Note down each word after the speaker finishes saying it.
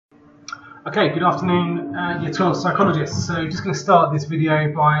Okay, good afternoon, Year 12 psychologists. So just going to start this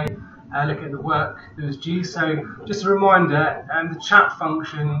video by looking at the work that was due. So just a reminder, the chat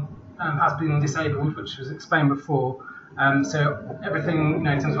function has been disabled, which was explained before. So everything,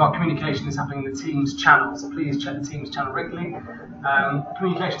 in terms of our communication is happening in the Teams channel. So please check the Teams channel regularly.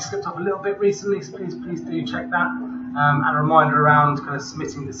 Communication slipped off a little bit recently, so please do check that. And a reminder around kind of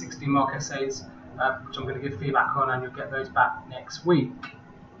submitting the 16-mark essays, which I'm going to give feedback on, and you'll get those back next week.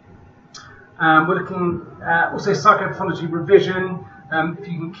 We're looking at also psychopathology revision. If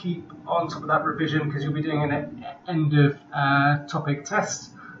you can keep on top of that revision, because you'll be doing an end of topic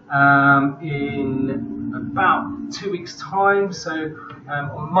test in about 2 weeks' time. So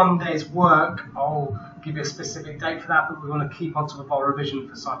on Monday's work, I'll give you a specific date for that, but we want to keep on top of our revision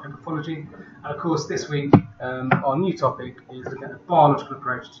for psychopathology. And of course, this week, our new topic is looking at the biological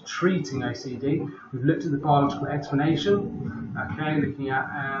approach to treating OCD. We've looked at the biological explanation, okay, looking at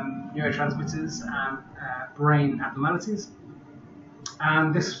neurotransmitters and brain abnormalities.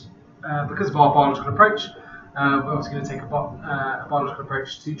 And this, because of our biological approach, we're also going to take a biological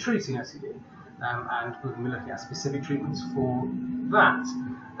approach to treating OCD, and we're going to be looking at specific treatments for that.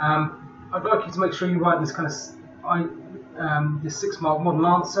 I'd like you to make sure you write this kind of this 6-mark model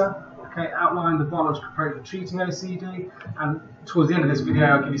answer. Okay, outline the biological approach to treating OCD, and towards the end of this video,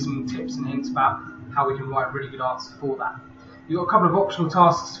 I'll give you some tips and hints about how we can write really good answers for that. You've got a couple of optional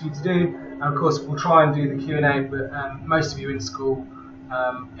tasks for you to do, and of course, we'll try and do the Q&A, but most of you in school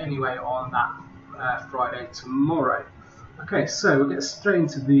anyway on that Friday tomorrow. Okay, so we'll get straight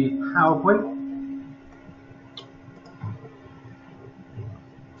into the PowerPoint.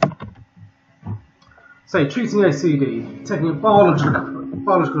 So, treating OCD, taking a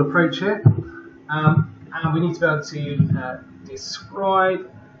biological approach here, and we need to be able to describe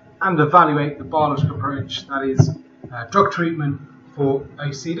and evaluate the biological approach, that is drug treatment for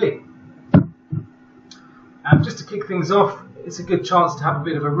OCD. Just to kick things off, it's a good chance to have a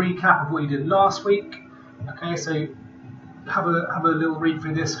bit of a recap of what you did last week. Okay, so have a little read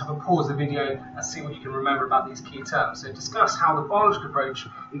through this, have a pause of the video and see what you can remember about these key terms. So discuss how the biological approach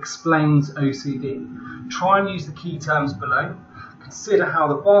explains OCD. Try and use the key terms below. Consider how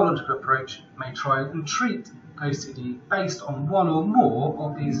the biological approach may try and treat OCD based on one or more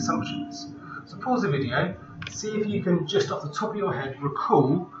of these assumptions. So pause the video, see if you can just off the top of your head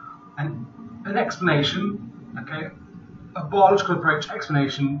recall an explanation, okay, a biological approach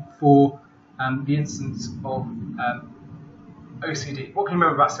explanation for the instance of OCD. What can you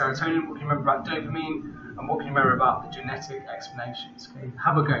remember about serotonin, what can you remember about dopamine, and what can you remember about the genetic explanations? Okay,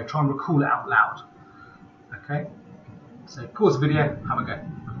 have a go, try and recall it out loud. Okay, so pause the video, have a go.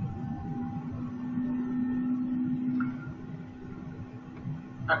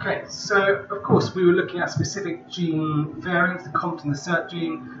 Okay, so of course we were looking at specific gene variants, the COMT and the SERT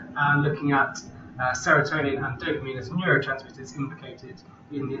gene, and looking at serotonin and dopamine as neurotransmitters implicated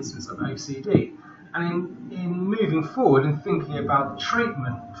in the instance of OCD. And in moving forward and thinking about the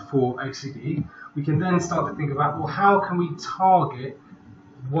treatment for OCD, we can then start to think about, well, how can we target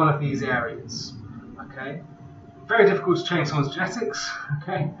one of these areas? Okay, very difficult to change someone's genetics.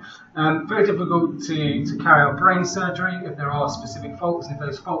 Okay, very difficult to carry out brain surgery if there are specific faults, and if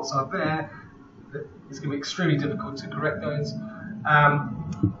those faults are there, it's going to be extremely difficult to correct those.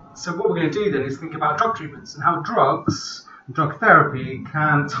 So what we're going to do then is think about drug treatments and how drugs, drug therapy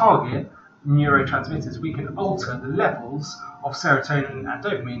can target neurotransmitters. We can alter the levels of serotonin and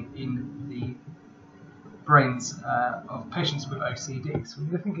dopamine in the brains of patients with OCD. So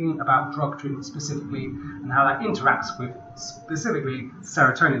we're thinking about drug treatment specifically and how that interacts with specifically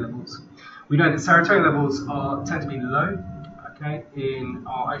serotonin levels. We know that serotonin levels tend to be low, okay, in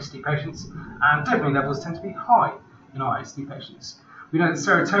our OCD patients, and dopamine levels tend to be high in our OCD patients. We know that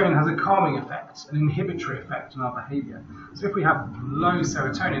serotonin has a calming effect, an inhibitory effect on our behaviour. So if we have low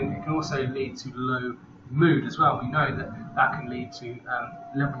serotonin, it can also lead to low mood as well. We know that that can lead to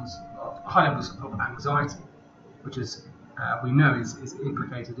high levels of anxiety, which is we know is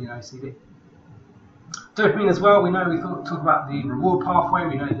implicated in OCD. Dopamine as well, we know we talk about the reward pathway.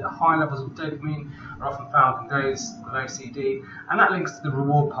 We know that high levels of dopamine are often found in those with OCD, and that links to the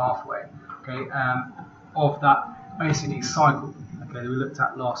reward pathway, okay, of that OCD cycle, okay, that we looked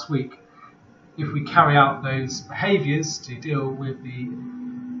at last week. If we carry out those behaviours to deal with the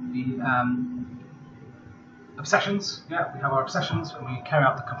obsessions, we have our obsessions, and we carry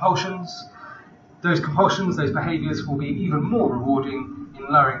out the compulsions. Those compulsions, those behaviours will be even more rewarding in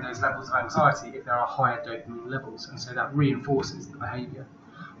lowering those levels of anxiety if there are higher dopamine levels, and so that reinforces the behaviour.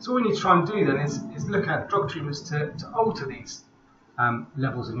 So what we need to try and do then is look at drug treatments to alter these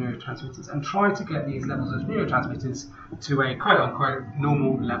levels of neurotransmitters and try to get these levels of neurotransmitters to a quote-unquote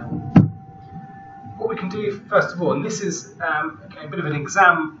normal level. what we can do first of all, and this is okay, a bit of an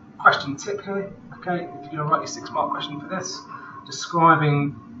exam question tip here. Okay, if you're going to write your 6-mark question for this,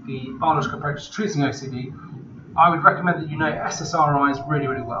 describing the biological approach to treating OCD, I would recommend that you know SSRIs really,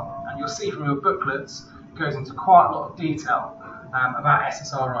 really well. And you'll see from your booklets, it goes into quite a lot of detail about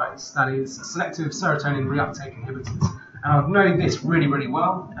SSRIs, that is, selective serotonin reuptake inhibitors. And I know this really, really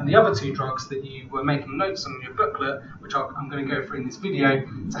well. And the other 2 drugs that you were making notes on in your booklet, which I'm going to go through in this video,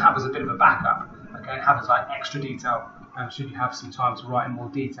 to have as a bit of a backup, okay, and have as like extra detail, should you have some time to write in more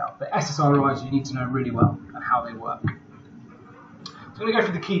detail. But SSRIs you need to know really well and how they work. So I'm going to go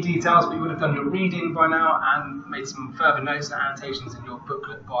through the key details, but you would have done your reading by now and made some further notes and annotations in your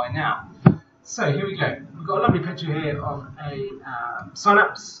booklet by now. So here we go. We've got a lovely picture here of a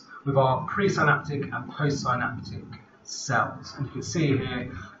synapse with our presynaptic and postsynaptic cells. And you can see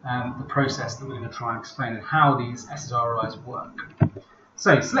here the process that we're going to try and explain and how these SSRIs work.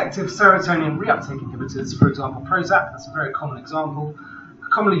 So selective serotonin reuptake inhibitors, for example Prozac, that's a very common example, are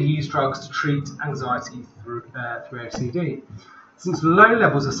commonly used drugs to treat anxiety through OCD. Since low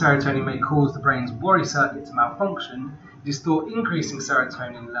levels of serotonin may cause the brain's worry circuit to malfunction, it is thought increasing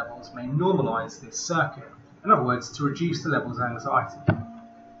serotonin levels may normalise this circuit. In other words, to reduce the levels of anxiety.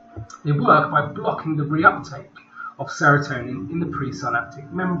 They work by blocking the reuptake of serotonin in the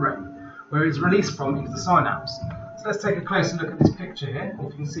presynaptic membrane, where it is released from into the synapse. So let's take a closer look at this picture here.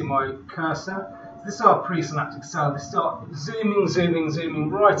 If you can see my cursor, this is our presynaptic cell. They start zooming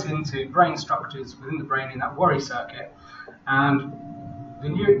right into brain structures within the brain in that worry circuit, and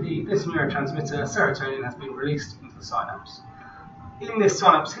this neurotransmitter, serotonin, has been released into the synapse. In this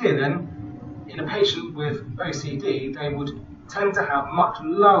synapse here then, in a patient with OCD, they would tend to have much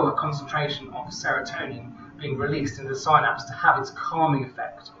lower concentration of serotonin being released into the synapse to have its calming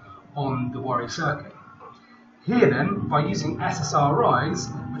effect on the worry circuit. Here then, by using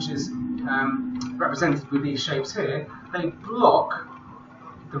SSRIs, which is represented with these shapes here, they block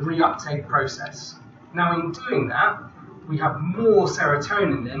the reuptake process. Now in doing that, we have more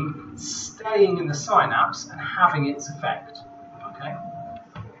serotonin then staying in the synapse and having its effect, okay?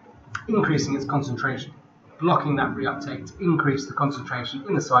 Increasing its concentration, blocking that reuptake to increase the concentration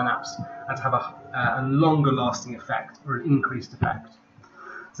in the synapse and to have a longer lasting effect, or an increased effect.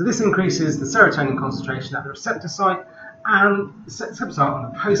 So this increases the serotonin concentration at the receptor site and the receptor site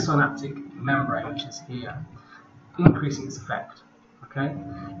on the postsynaptic membrane, which is here, increasing its effect, okay?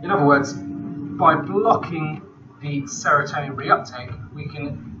 In other words, by blocking the serotonin reuptake, we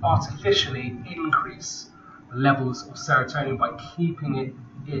can artificially increase the levels of serotonin by keeping it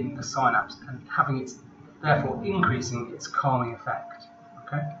in the synapse and having it, therefore increasing its calming effect.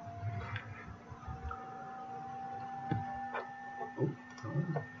 Okay.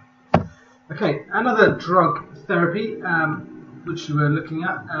 Okay, another drug therapy which we were looking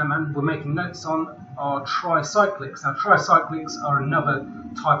at and we're making notes on are tricyclics. Now, tricyclics are another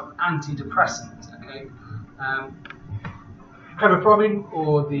type of antidepressant. Okay. Clomipramine,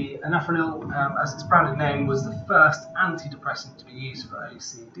 or the anafranil, as its branded name, was the first antidepressant to be used for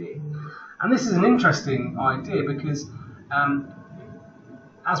OCD. And this is an interesting idea because,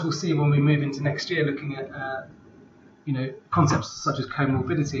 as we'll see when we move into next year, looking at concepts such as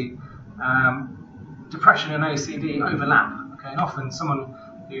comorbidity, depression and OCD overlap. Okay, and often someone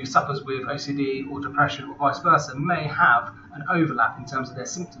who suffers with OCD or depression or vice versa may have an overlap in terms of their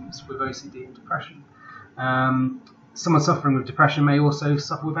symptoms with OCD and depression. Someone suffering with depression may also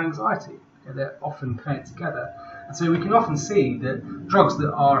suffer with anxiety. Okay, they're often paired together. And so we can often see that drugs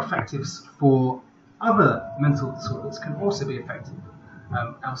that are effective for other mental disorders can also be effective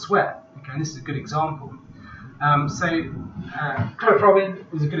elsewhere. Okay, and this is a good example. Clomipramine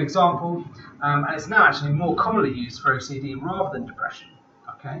is a good example, and it's now actually more commonly used for OCD rather than depression.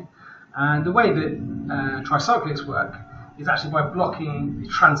 Okay, and the way that tricyclics work is actually by blocking the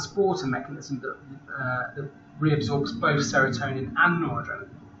transporter mechanism that reabsorbs both serotonin and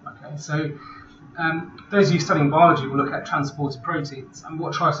noradrenaline. Okay, so those of you studying biology will look at transporter proteins, and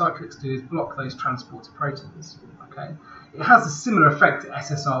what tricyclics do is block those transporter proteins. Okay, it has a similar effect to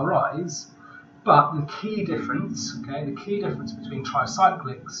SSRIs, but the key difference, between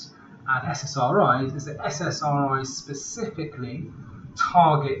tricyclics and SSRIs is that SSRIs specifically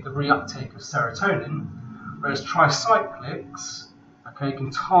target the reuptake of serotonin, whereas tricyclics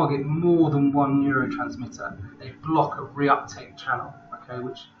can target more than one neurotransmitter. They block a reuptake channel,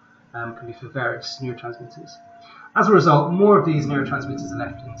 which can be for various neurotransmitters. As a result, more of these neurotransmitters are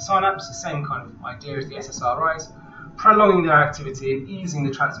left in the synapse, the same kind of idea as the SSRIs, prolonging their activity and easing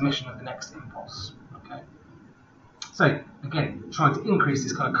the transmission of the next impulse. Okay. So, again, trying to increase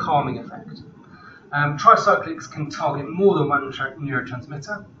this kind of calming effect. Tricyclics can target more than one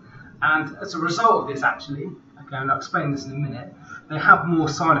neurotransmitter, And as a result of this, actually, okay, and I'll explain this in a minute, they have more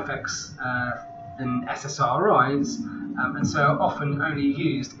side effects than SSRIs, and so are often only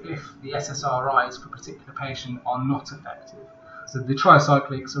used if the SSRIs for a particular patient are not effective. So the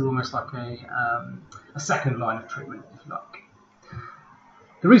tricyclics are almost like a second line of treatment, if you like.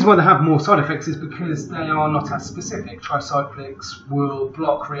 The reason why they have more side effects is because they are not as specific. Tricyclics will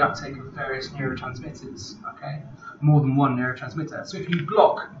block reuptake of various neurotransmitters, okay? More than one neurotransmitter. So if you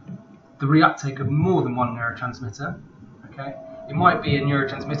block the reuptake of more than one neurotransmitter, okay, it might be a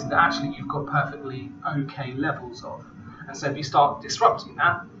neurotransmitter that actually you've got perfectly okay levels of. And so if you start disrupting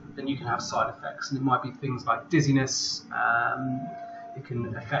that, then you can have side effects. And it might be things like dizziness, it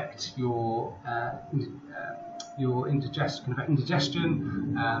can affect your indigestion,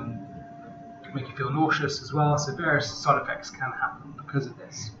 can make you feel nauseous as well. So various side effects can happen because of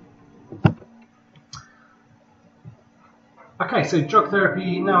this. Okay, so drug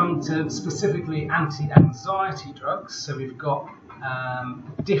therapy now into specifically anti-anxiety drugs. So we've got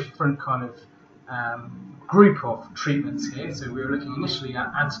a different kind of group of treatments here. So we were looking initially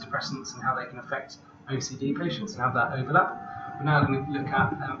at antidepressants and how they can affect OCD patients and have that overlap. We're now going to look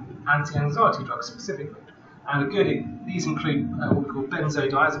at anti-anxiety drugs specifically. And these include what we call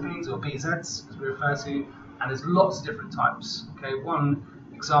benzodiazepines, or BZs, as we refer to, and there's lots of different types. Okay, one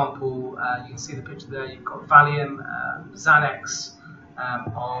example, you can see the picture there, you've got Valium, Xanax,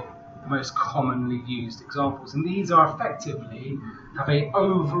 are the most commonly used examples, and these are effectively have an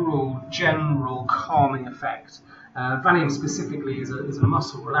overall general calming effect. Valium specifically is a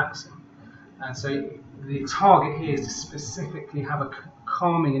muscle relaxant, and so the target here is to specifically have a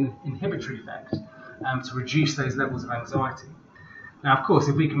calming and inhibitory effect to reduce those levels of anxiety. Now, of course,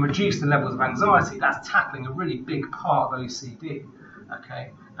 if we can reduce the levels of anxiety, that's tackling a really big part of OCD,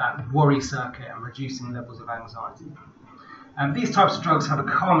 okay, that worry circuit and reducing levels of anxiety. These types of drugs have a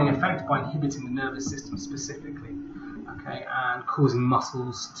calming effect by inhibiting the nervous system specifically, okay, and causing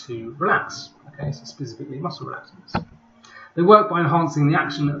muscles to relax, okay, so specifically muscle relaxants. They work by enhancing the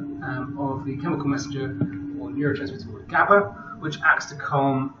action of the chemical messenger or neurotransmitter called GABA, which acts to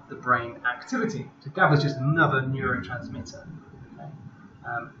calm the brain activity. So GABA is just another neurotransmitter. Okay?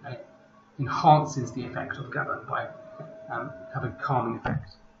 It enhances the effect of GABA by having a calming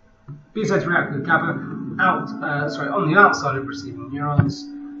effect. BZs react with GABA on the outside of receiving neurons,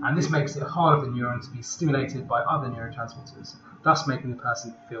 and this makes it harder for the neuron to be stimulated by other neurotransmitters, thus making the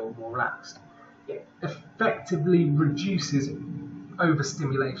person feel more relaxed. It effectively reduces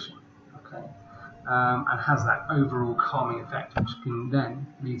overstimulation, okay, and has that overall calming effect, which can then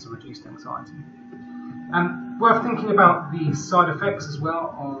lead to reduced anxiety. Worth thinking about the side effects as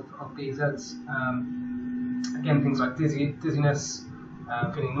well of BZs. Again, things like dizziness,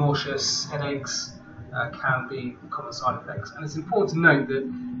 feeling nauseous, headaches can be common side effects. And it's important to note that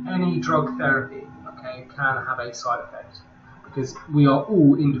any drug therapy, okay, can have a side effect, because we are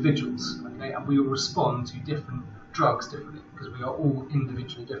all individuals, okay, and we will respond to different drugs differently because we are all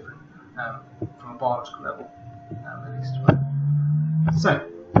individually different from a biological level, at least. Right? So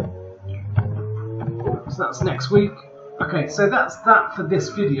that's next week. Okay, so that's that for this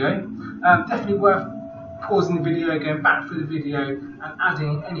video. Definitely worth pausing the video, going back through the video, and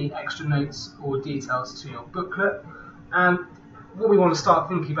adding any extra notes or details to your booklet. And what we want to start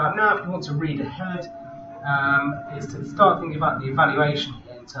thinking about now, if you want to read ahead, is to start thinking about the evaluation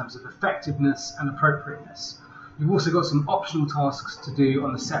here in terms of effectiveness and appropriateness. You've also got some optional tasks to do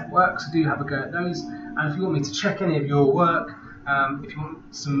on the set work, so do have a go at those. And if you want me to check any of your work, if you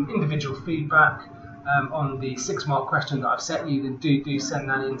want some individual feedback on the 6-mark question that I've set you, then do send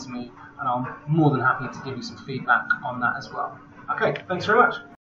that in to me, and I'm more than happy to give you some feedback on that as well. Okay, thanks very much.